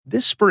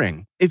This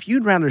spring, if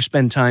you'd rather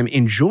spend time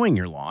enjoying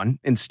your lawn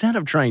instead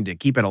of trying to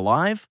keep it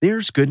alive,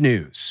 there's good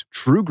news.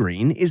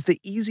 TruGreen is the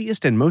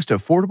easiest and most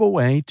affordable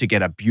way to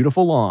get a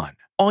beautiful lawn.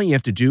 All you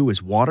have to do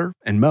is water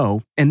and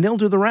mow, and they'll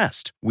do the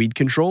rest. Weed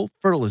control,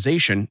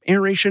 fertilization,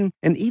 aeration,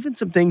 and even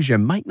some things you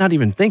might not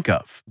even think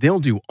of. They'll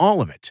do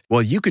all of it,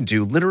 while you can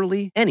do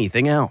literally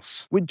anything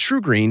else. With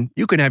TruGreen,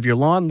 you can have your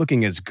lawn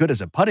looking as good as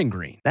a putting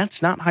green.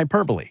 That's not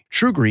hyperbole.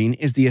 TruGreen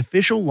is the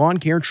official lawn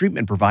care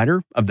treatment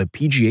provider of the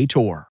PGA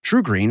Tour.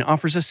 TruGreen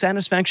offers a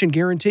satisfaction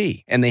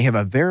guarantee, and they have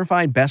a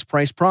verified best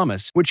price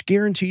promise, which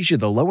guarantees you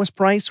the lowest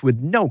price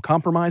with no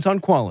compromise on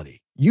quality.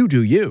 You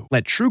do you.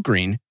 Let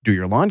TruGreen do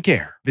your lawn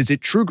care. Visit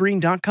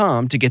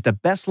TruGreen.com to get the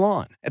best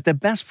lawn at the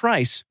best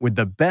price with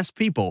the best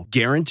people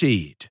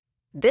guaranteed.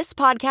 This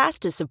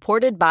podcast is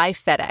supported by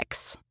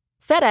FedEx.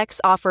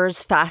 FedEx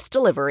offers fast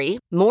delivery,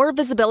 more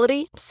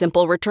visibility,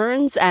 simple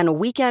returns, and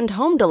weekend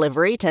home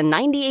delivery to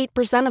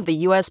 98% of the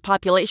U.S.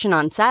 population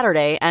on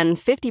Saturday and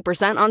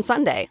 50% on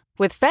Sunday.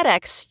 With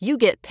FedEx, you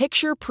get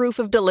picture proof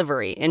of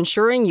delivery,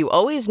 ensuring you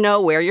always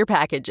know where your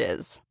package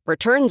is.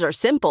 Returns are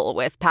simple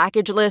with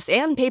packageless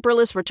and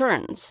paperless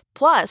returns.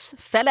 Plus,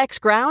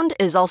 FedEx Ground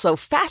is also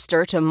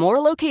faster to more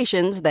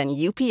locations than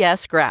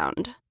UPS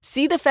Ground.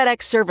 See the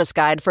FedEx service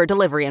guide for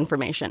delivery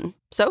information.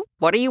 So,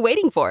 what are you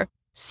waiting for?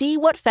 See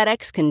what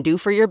FedEx can do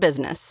for your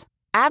business.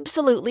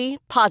 Absolutely,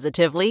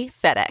 positively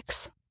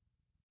FedEx.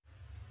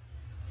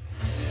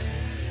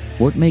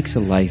 What makes a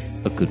life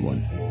a good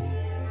one?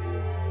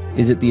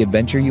 Is it the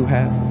adventure you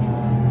have?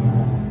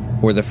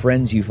 Or the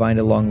friends you find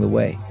along the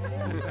way?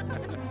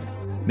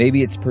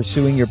 Maybe it's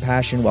pursuing your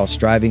passion while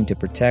striving to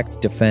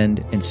protect,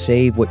 defend, and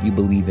save what you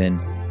believe in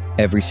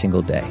every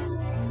single day.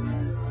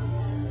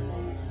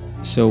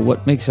 So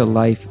what makes a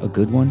life a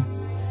good one?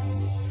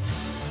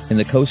 In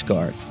the Coast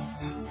Guard,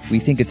 we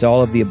think it's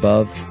all of the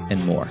above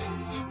and more.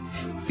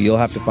 But you'll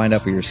have to find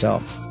out for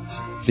yourself.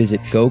 Visit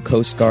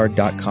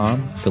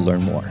gocoastguard.com to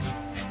learn more.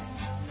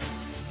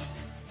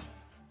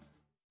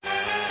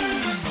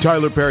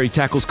 Tyler Perry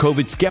tackles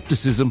COVID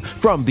skepticism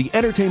from the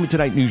Entertainment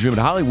Tonight newsroom in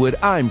Hollywood.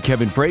 I'm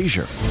Kevin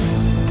Frazier.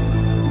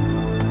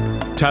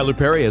 Tyler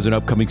Perry has an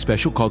upcoming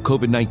special called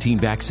COVID-19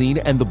 Vaccine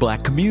and the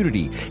Black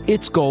Community.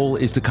 Its goal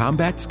is to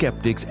combat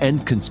skeptics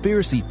and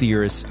conspiracy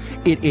theorists.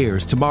 It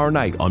airs tomorrow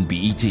night on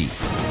BET.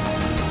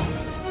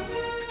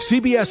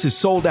 CBS has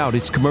sold out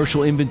its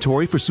commercial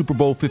inventory for Super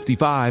Bowl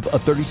 55. A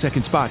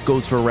 30-second spot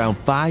goes for around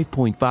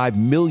 $5.5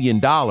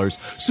 million.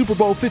 Super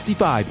Bowl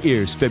 55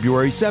 airs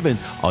February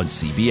 7th on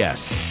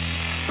CBS.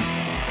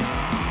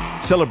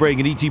 Celebrating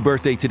an ET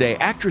birthday today,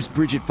 actress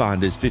Bridget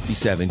Fonda is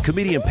 57,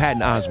 comedian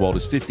Patton Oswalt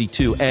is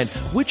 52, and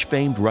which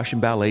famed Russian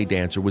ballet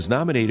dancer was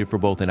nominated for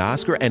both an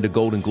Oscar and a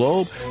Golden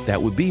Globe?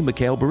 That would be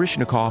Mikhail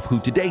Baryshnikov, who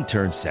today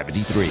turns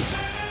 73.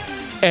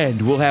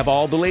 And we'll have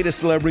all the latest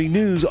celebrity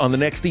news on the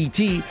next ET.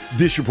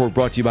 This report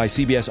brought to you by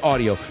CBS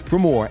Audio. For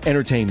more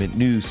entertainment,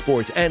 news,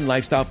 sports, and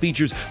lifestyle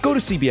features, go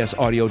to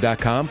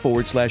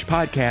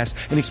cbsaudio.com/podcast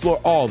and explore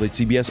all that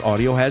CBS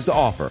Audio has to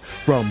offer.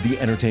 From the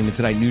Entertainment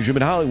Tonight newsroom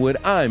in Hollywood,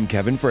 I'm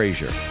Kevin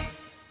Frazier.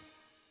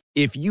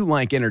 If you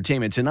like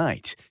Entertainment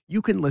Tonight,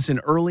 you can listen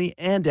early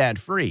and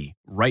ad-free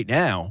right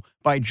now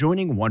by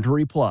joining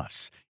Wondery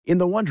Plus in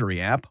the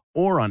Wondery app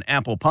or on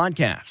Apple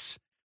Podcasts.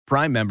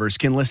 Prime members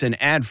can listen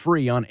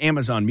ad-free on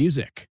Amazon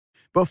Music.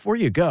 Before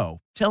you go,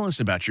 tell us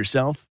about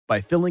yourself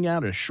by filling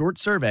out a short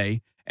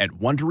survey at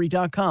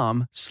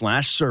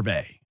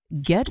Wondery.com/survey.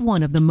 Get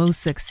one of the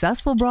most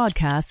successful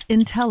broadcasts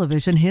in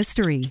television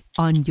history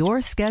on your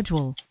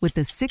schedule with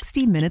the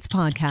 60 Minutes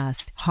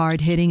Podcast.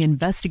 Hard-hitting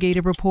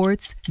investigative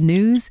reports,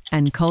 news,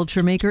 and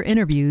culture maker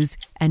interviews,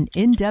 and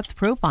in-depth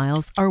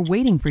profiles are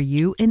waiting for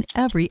you in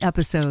every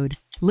episode.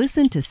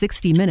 Listen to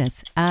 60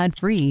 Minutes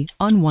ad-free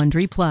on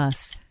Wondery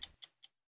Plus